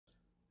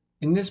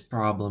In this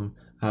problem,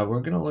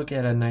 we're going to look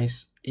at a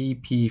nice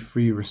AP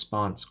free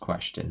response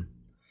question.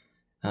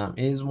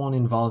 It is one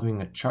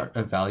involving a chart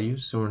of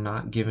values, so we're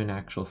not given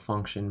actual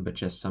function, but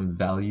just some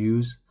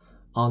values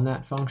on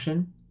that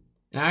function.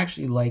 And I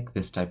actually like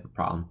this type of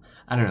problem.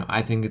 I don't know,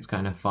 I think it's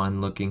kind of fun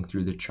looking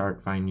through the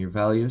chart, finding your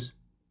values.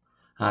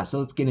 So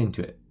let's get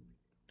into it.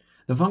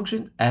 The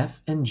functions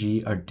f and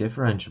g are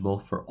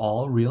differentiable for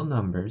all real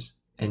numbers,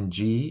 and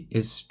g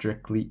is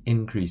strictly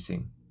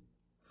increasing.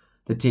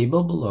 The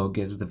table below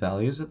gives the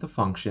values of the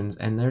functions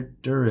and their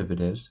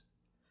derivatives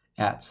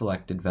at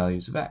selected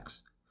values of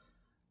x.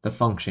 The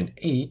function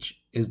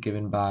h is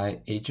given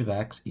by h of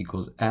x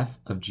equals f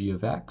of g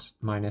of x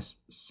minus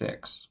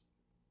 6.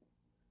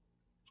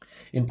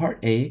 In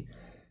part A,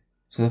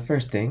 so the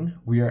first thing,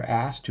 we are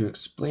asked to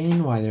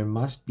explain why there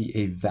must be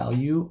a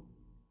value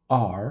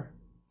r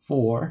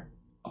for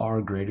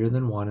r greater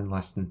than 1 and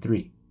less than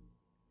 3,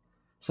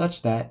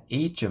 such that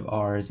h of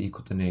r is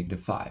equal to negative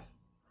 5.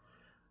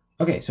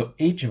 Okay, so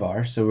h of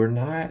r, so we're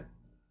not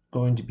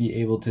going to be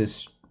able to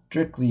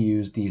strictly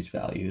use these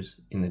values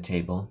in the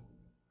table.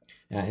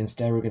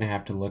 Instead, we're going to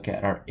have to look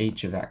at our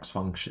h of x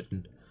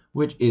function,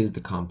 which is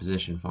the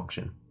composition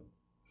function.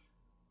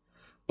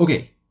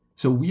 Okay,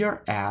 so we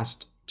are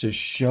asked to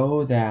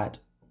show that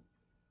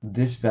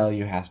this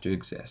value has to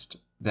exist,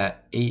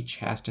 that h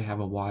has to have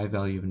a y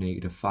value of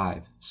negative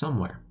 5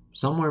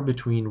 somewhere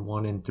between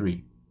 1 and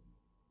 3.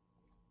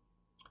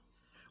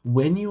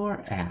 When you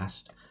are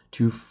asked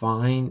to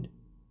find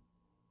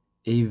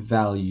a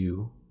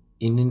value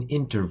in an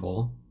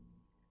interval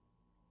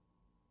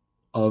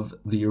of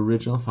the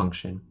original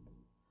function,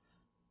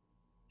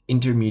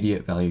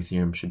 intermediate value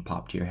theorem should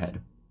pop to your head.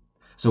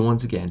 So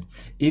once again,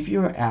 if you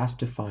are asked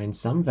to find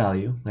some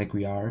value, like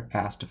we are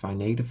asked to find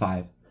negative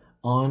 5,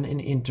 on an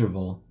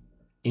interval,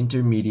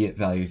 intermediate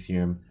value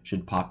theorem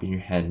should pop in your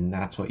head, and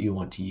that's what you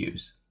want to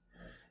use.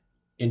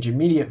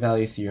 Intermediate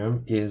value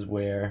theorem is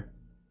where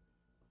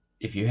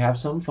if you have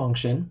some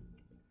function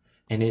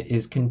and it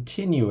is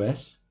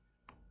continuous,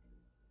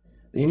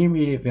 the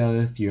intermediate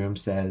value theorem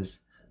says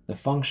the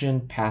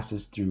function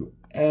passes through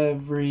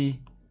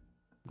every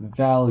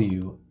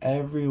value,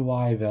 every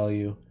y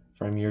value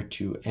from your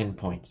two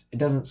endpoints. It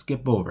doesn't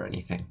skip over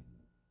anything.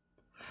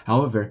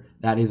 However,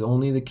 that is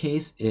only the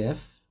case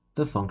if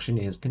the function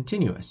is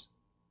continuous.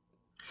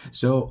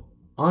 So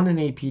on an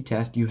AP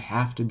test, you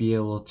have to be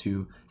able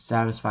to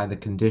satisfy the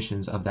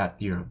conditions of that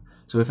theorem.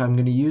 So if I'm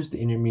going to use the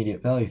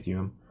intermediate value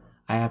theorem,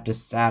 I have to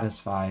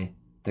satisfy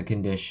the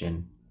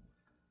condition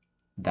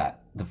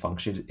that the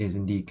function is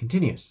indeed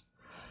continuous.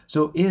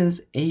 So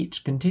is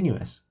h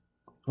continuous?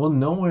 Well,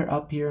 nowhere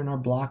up here in our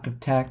block of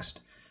text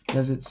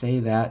does it say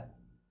that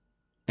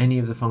any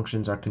of the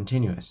functions are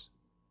continuous.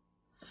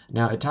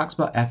 Now it talks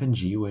about f and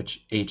g,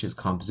 which h is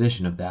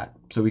composition of that,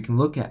 so we can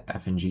look at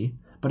f and g,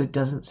 but it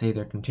doesn't say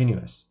they're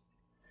continuous.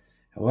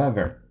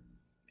 However,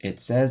 it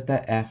says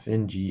that f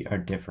and g are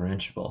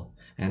differentiable,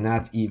 and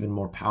that's even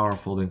more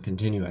powerful than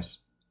continuous.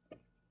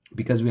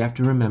 Because we have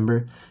to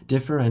remember,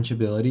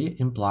 differentiability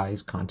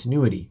implies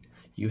continuity.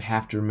 You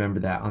have to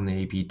remember that on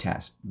the AP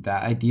test.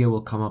 That idea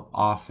will come up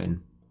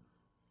often.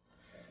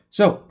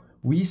 So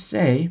we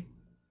say,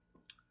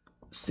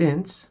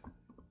 since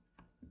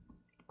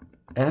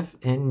f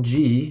and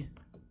g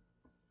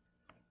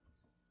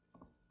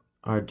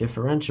are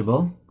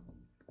differentiable,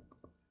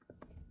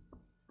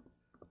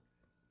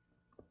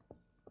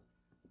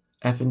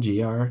 f and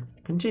g are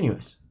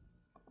continuous.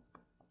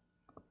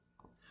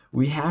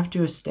 We have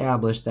to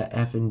establish that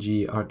f and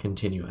g are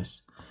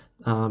continuous.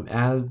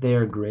 As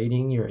they're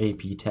grading your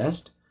AP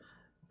test,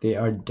 they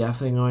are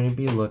definitely going to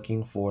be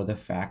looking for the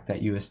fact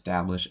that you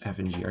establish f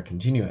and g are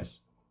continuous.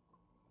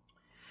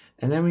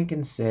 And then we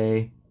can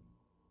say,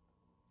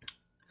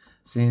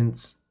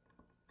 since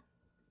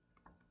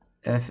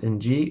f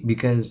and g,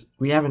 because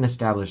we haven't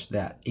established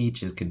that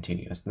h is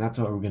continuous, and that's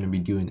what we're going to be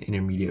doing the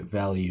intermediate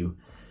value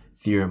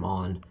theorem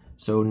on.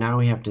 So now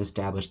we have to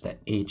establish that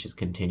h is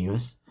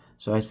continuous.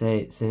 So I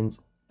say, since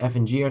f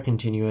and g are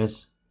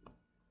continuous,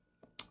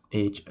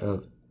 h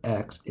of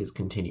x is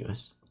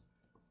continuous.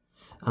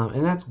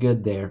 And that's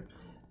good there.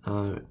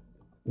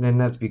 Then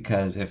that's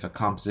because if a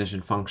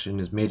composition function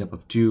is made up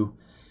of two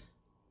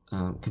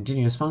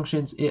continuous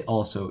functions, it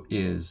also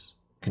is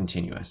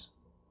continuous.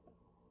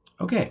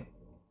 Okay,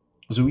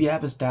 so we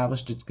have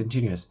established it's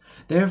continuous.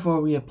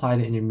 Therefore, we apply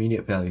the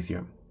intermediate value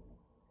theorem.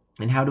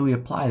 And how do we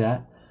apply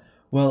that?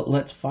 Well,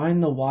 let's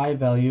find the y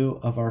value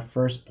of our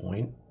first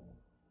point.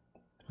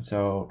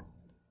 So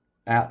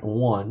at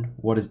 1,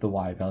 what is the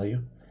y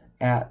value?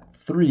 At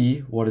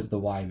 3, what is the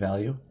y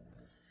value?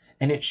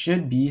 And it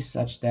should be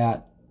such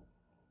that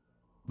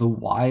the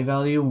y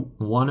value,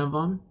 one of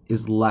them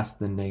is less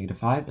than negative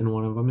 5 and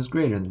one of them is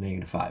greater than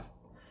negative 5.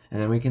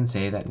 And then we can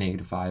say that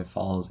negative 5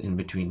 falls in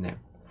between there.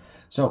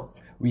 So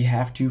we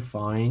have to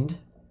find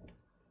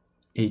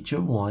h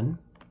of 1,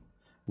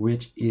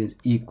 which is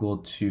equal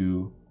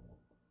to,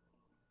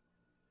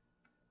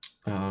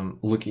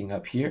 looking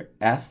up here,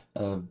 f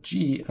of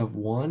g of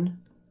 1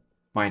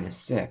 minus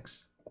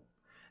 6.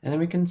 And then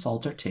we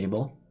consult our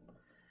table.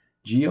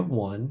 g of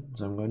 1,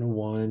 so I'm going to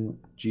 1,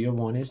 g of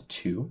 1 is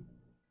 2.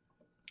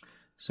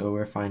 So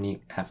we're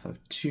finding f of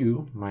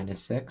 2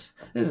 minus 6.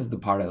 This is the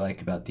part I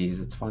like about these.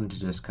 It's fun to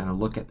just kind of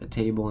look at the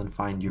table and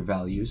find your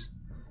values.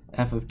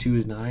 F of 2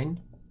 is 9.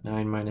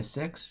 9 minus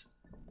 6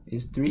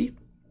 is 3.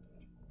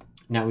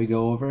 Now we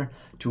go over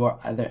to our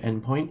other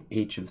endpoint,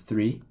 h of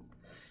 3.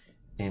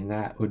 And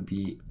that would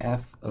be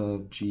f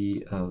of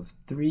g of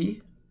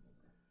 3.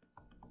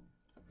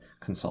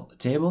 Consult the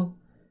table.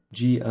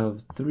 G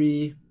of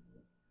 3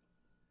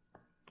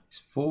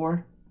 is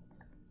 4.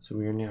 So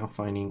we are now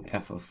finding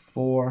f of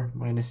 4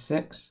 minus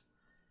 6.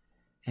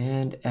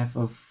 And f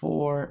of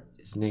 4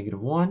 is negative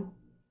 1.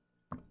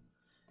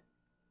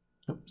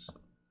 Oops.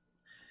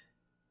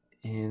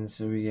 And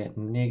so we get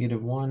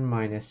negative 1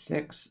 minus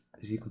 6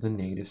 is equal to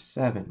negative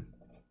 7.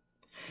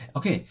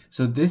 Okay,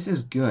 so this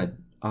is good.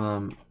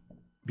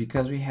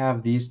 Because we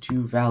have these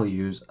two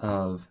values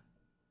of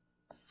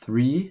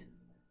 3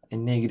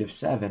 and negative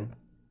 7,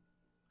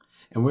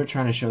 and we're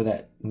trying to show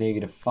that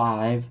negative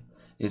 5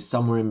 is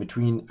somewhere in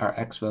between our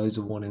x values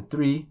of 1 and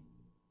 3,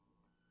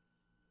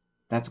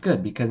 that's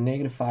good because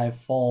negative 5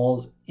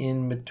 falls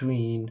in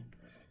between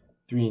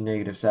 3 and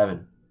negative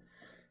 7.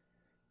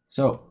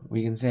 So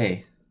we can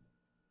say,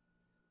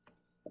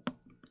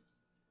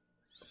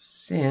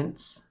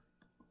 since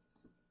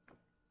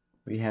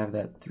we have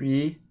that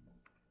 3,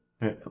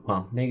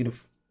 well,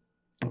 negative,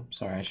 oops,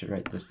 sorry, I should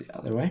write this the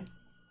other way.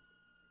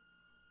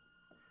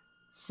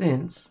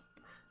 Since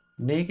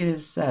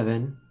negative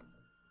 7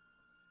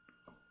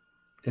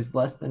 is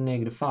less than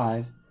negative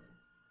 5,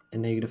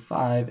 and negative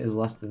 5 is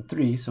less than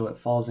 3, so it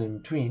falls in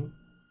between,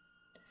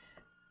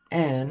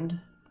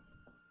 and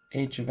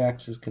h of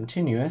x is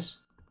continuous,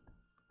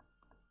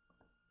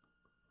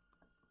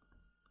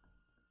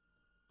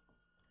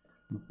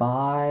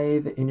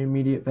 by the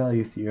intermediate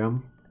value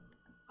theorem,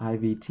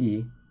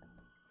 IVT,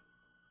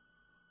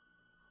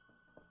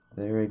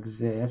 there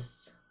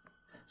exists.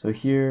 So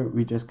here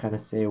we just kind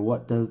of say,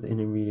 what does the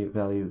intermediate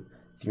value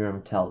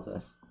theorem tells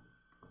us?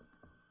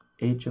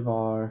 H of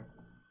r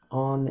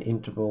on the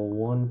interval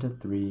 1 to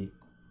 3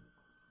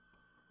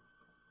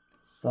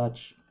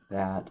 such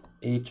that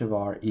h of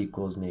r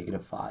equals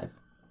negative 5.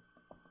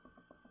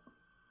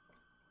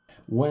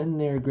 When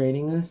they're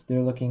grading this,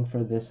 they're looking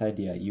for this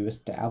idea. You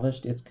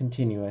established it's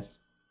continuous.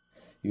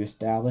 You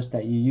established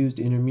that you used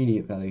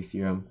intermediate value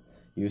theorem.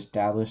 You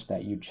established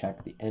that you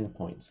check the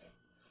endpoints.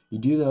 You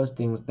do those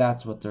things,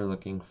 that's what they're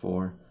looking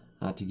for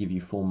to give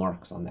you full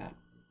marks on that.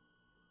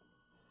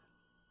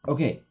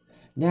 Okay,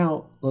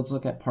 now let's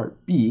look at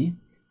part B.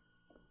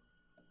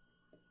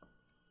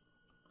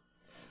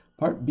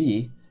 Part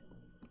B,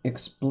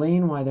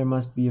 explain why there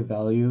must be a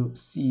value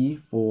c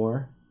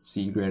for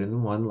c greater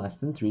than 1 less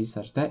than 3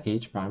 such that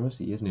h prime of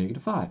c is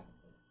negative 5.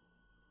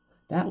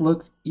 That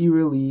looks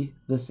eerily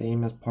the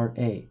same as part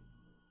A.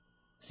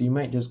 So you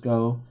might just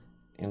go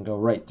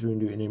right through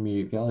and do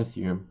intermediate value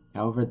theorem.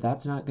 However,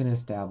 that's not going to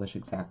establish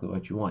exactly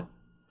what you want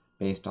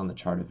based on the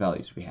chart of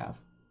values we have.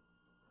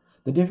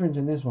 The difference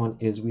in this one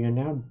is we are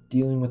now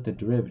dealing with the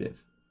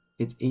derivative.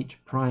 It's h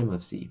prime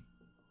of c.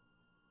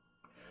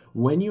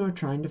 When you are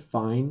trying to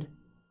find,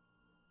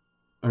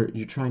 or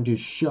you're trying to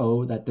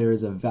show that there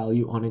is a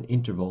value on an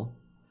interval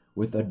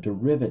with a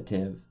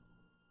derivative,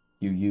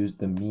 you use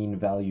the mean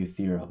value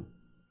theorem.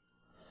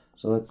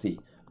 So let's see,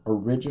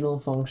 original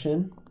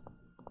function,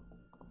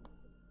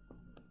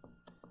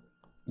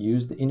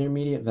 use the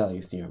intermediate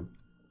value theorem.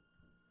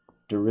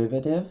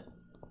 Derivative,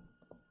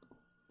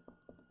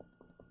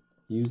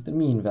 use the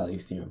mean value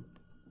theorem.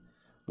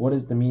 What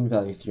is the mean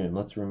value theorem?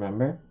 Let's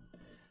remember.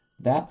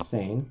 That's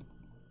saying,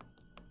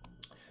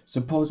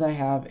 suppose I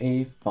have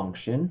a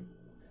function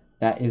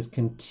that is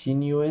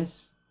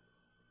continuous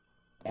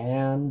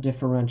and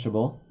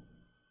differentiable.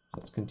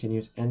 So it's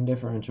continuous and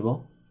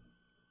differentiable.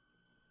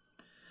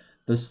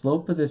 The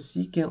slope of the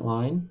secant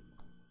line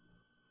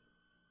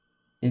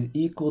is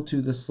equal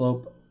to the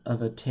slope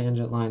of a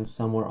tangent line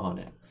somewhere on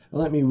it.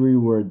 Well, let me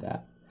reword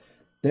that.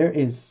 There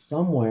is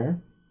somewhere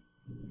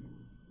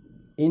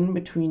in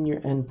between your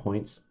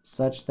endpoints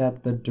such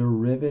that the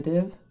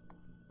derivative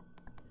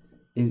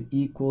is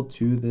equal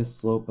to the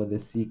slope of the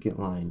secant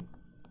line.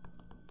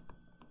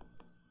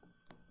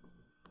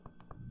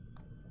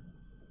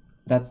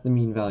 That's the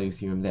mean value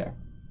theorem there.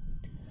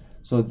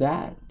 So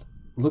that,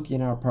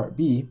 looking at our part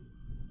B,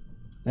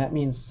 that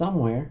means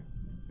somewhere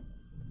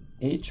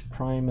h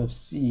prime of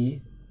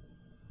c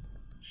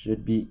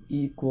should be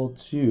equal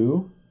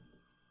to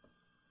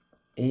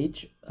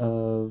h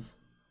of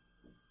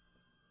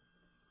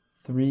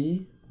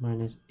 3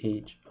 minus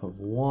h of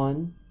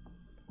 1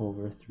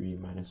 over 3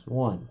 minus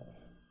 1,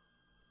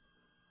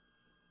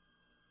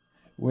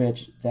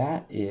 which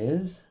that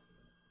is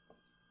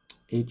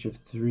h of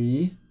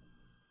 3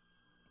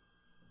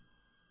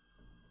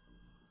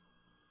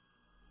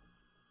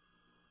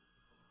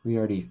 we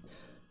already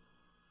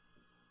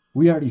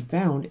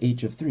found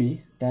h of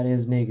 3, that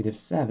is negative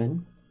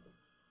 7,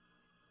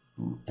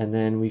 and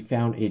then we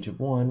found h of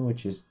 1,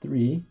 which is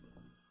 3.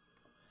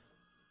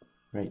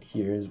 Right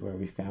here is where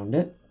we found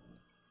it.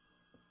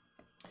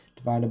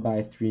 divided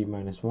by 3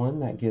 minus 1.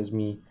 That gives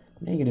me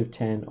negative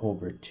 10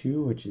 over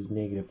 2, which is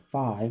negative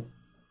 5.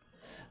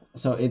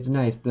 So it's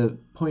nice. The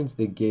points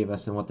they gave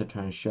us and what they're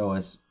trying to show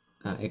us,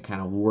 it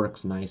kind of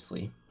works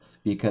nicely,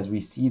 because we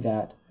see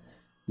that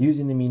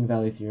using the mean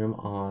value theorem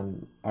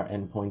on our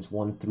endpoints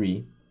 1,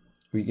 3,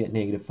 we get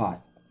negative 5.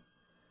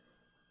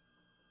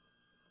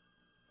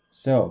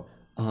 So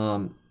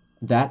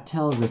that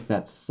tells us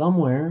that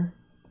somewhere,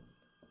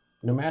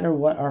 no matter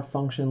what our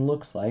function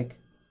looks like,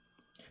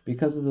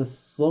 because of the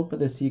slope of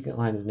the secant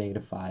line is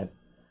negative 5,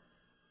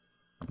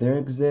 there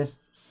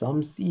exists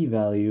some c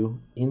value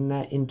in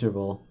that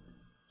interval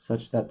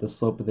such that the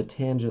slope of the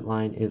tangent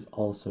line is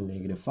also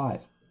negative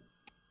 5.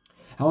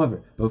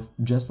 However,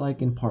 just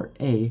like in part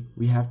A,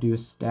 we have to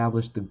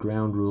establish the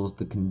ground rules,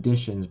 the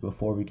conditions,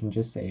 before we can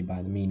just say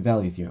by the mean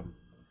value theorem.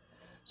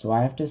 So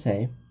I have to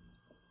say,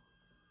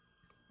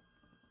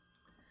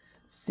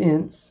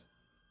 since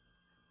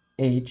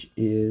h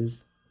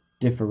is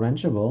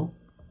differentiable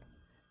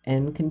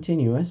and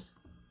continuous,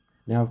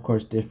 now of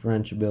course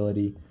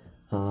differentiability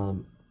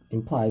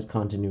implies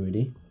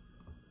continuity,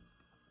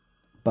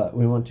 but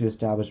we want to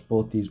establish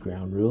both these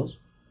ground rules.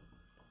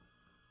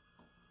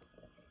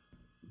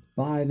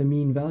 By the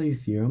mean value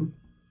theorem,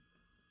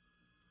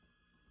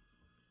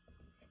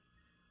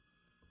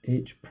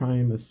 h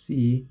prime of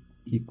c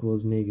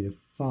equals negative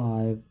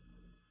 5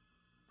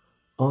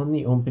 on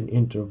the open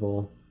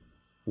interval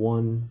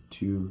 1,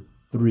 2,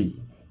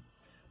 3.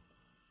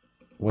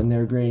 When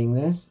they're grading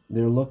this,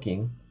 they're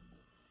looking,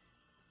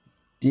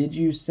 did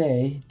you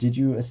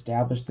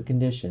establish the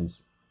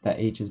conditions that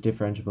h is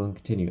differentiable and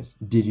continuous?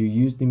 Did you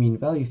use the mean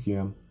value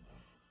theorem?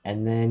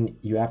 And then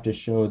you have to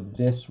show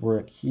this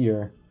work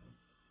here,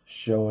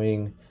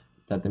 showing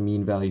that the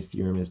mean value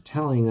theorem is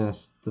telling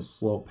us the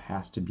slope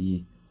has to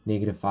be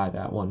negative 5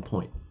 at one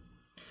point.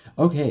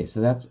 Okay,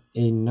 so that's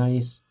a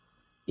nice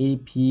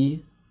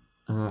AP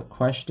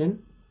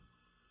question.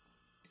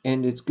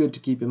 And it's good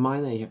to keep in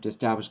mind that you have to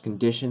establish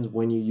conditions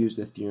when you use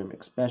the theorem,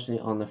 especially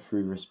on the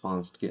free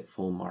response, to get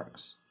full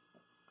marks.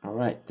 All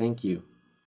right, thank you.